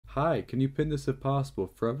Hi, can you pin this if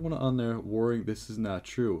possible? For everyone on there worrying this is not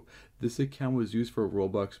true, this account was used for a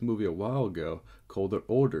Roblox movie a while ago called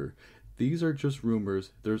Oder. These are just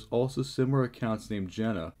rumors. There's also similar accounts named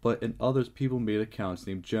Jenna, but in others people made accounts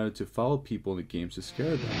named Jenna to follow people in the games to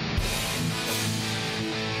scare them.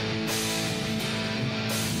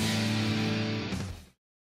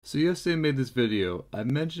 So yesterday I made this video. I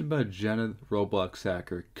mentioned about Jenna Roblox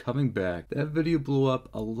hacker coming back. That video blew up.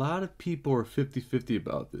 A lot of people are 50-50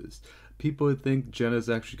 about this. People think Jenna's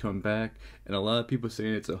actually come back, and a lot of people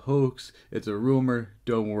saying it's a hoax, it's a rumor,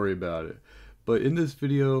 don't worry about it. But in this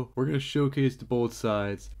video, we're going to showcase the both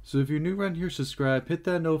sides. So if you're new around here, subscribe, hit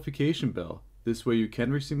that notification bell. This way you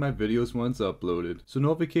can receive my videos once uploaded. So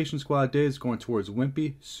Notification Squad Day is going towards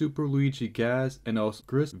Wimpy, Super Luigi Gaz, and also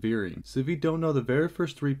Chris Veering. So if you don't know, the very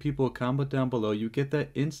first 3 people comment down below, you get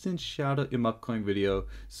that instant shout out in my upcoming video.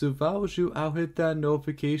 So if I was you, I'll hit that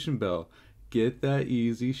notification bell. Get that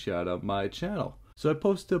easy shout out my channel. So I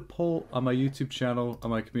posted a poll on my YouTube channel,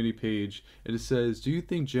 on my community page, and it says, do you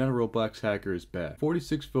think Jenna Roblox hacker is back?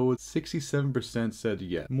 46 votes, 67% said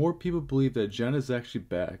yes. More people believe that Jenna is actually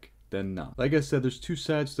back than not. Like I said, there's 2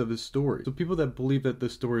 sides to this story. So people that believe that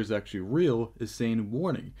this story is actually real is saying,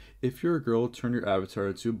 warning, if you're a girl, turn your avatar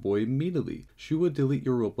into a boy immediately. She will delete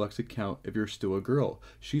your Roblox account if you're still a girl.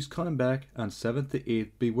 She's coming back on 7th to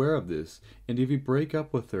 8th, beware of this. And if you break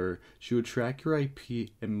up with her, she will track your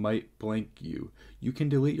IP and might blank you. You can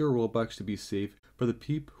delete your Roblox to be safe for the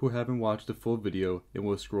peep who haven't watched the full video and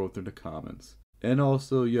will scroll through the comments. And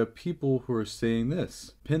also, you have people who are saying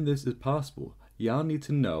this. Pin this if possible. Y'all need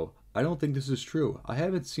to know, I don't think this is true. I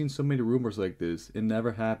haven't seen so many rumors like this. It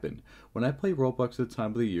never happened. When I played Roblox at the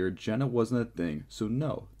time of the year, Jenna wasn't a thing. So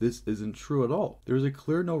no, this isn't true at all. There's a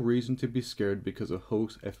clear no reason to be scared because of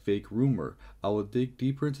hoax, a fake rumor. I will dig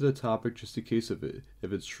deeper into the topic just in case of it,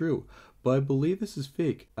 if it's true. But I believe this is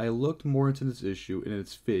fake. I looked more into this issue and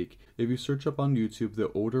it's fake. If you search up on YouTube the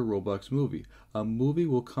Oder Roblox movie, a movie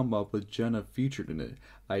will come up with Jenna featured in it.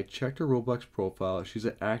 I checked her Roblox profile. She's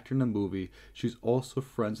an actor in the movie. She's also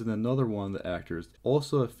friends with another one of the actors,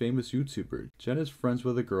 also a famous YouTuber. Jenna's friends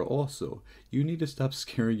with a girl also. You need to stop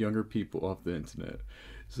scaring younger people off the internet.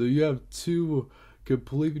 So you have 2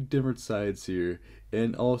 completely different sides here,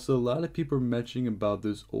 and also a lot of people are mentioning about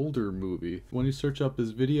this older movie. When you search up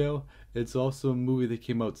this video, it's also a movie that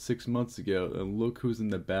came out 6 months ago, and look who's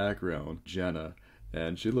in the background, Jenna,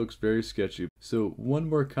 and she looks very sketchy. So one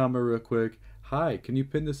more comment real quick. Hi, can you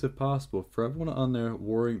pin this if possible? For everyone on there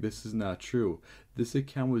worrying this is not true, this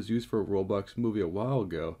account was used for a Roblox movie a while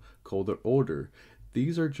ago called Oder.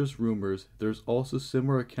 These are just rumors. There's also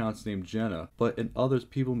similar accounts named Jenna, but in others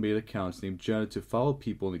people made accounts named Jenna to follow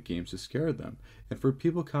people in the games to scare them. And for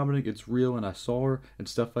people commenting it's real and I saw her and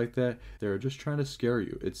stuff like that, they're just trying to scare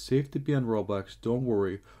you. It's safe to be on Roblox, don't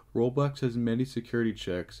worry. Roblox has many security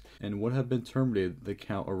checks and would have been terminated the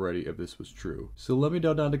account already if this was true. So let me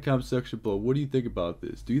know down in the comment section below, what do you think about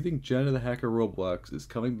this? Do you think Jenna the hacker Roblox is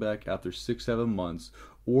coming back after 6-7 months?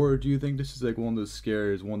 Or do you think this is like one of those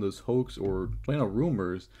scares, one of those hoax or plain old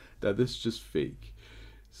rumors that this is just fake?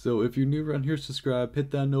 So if you're new around here, subscribe,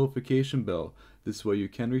 hit that notification bell. This way you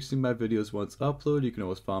can receive my videos once uploaded. You can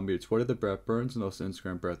always follow me at Twitter, TheBrettBurnz, and also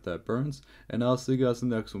Instagram, TheBrettBurnz. And I'll see you guys in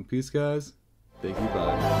the next one. Peace, guys. Thank you,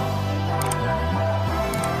 bye.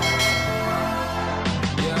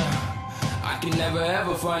 Yeah, I can never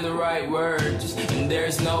ever find the right words, and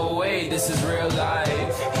there's no way this is real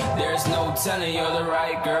life. There's no telling you're the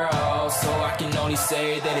right girl, so I can only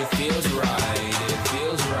say that it feels right. It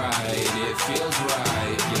feels right, it feels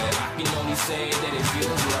right. Yeah, I can only say that it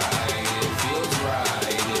feels right. It feels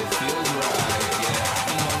right, it feels right. Yeah, I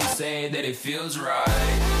can only say that it feels right.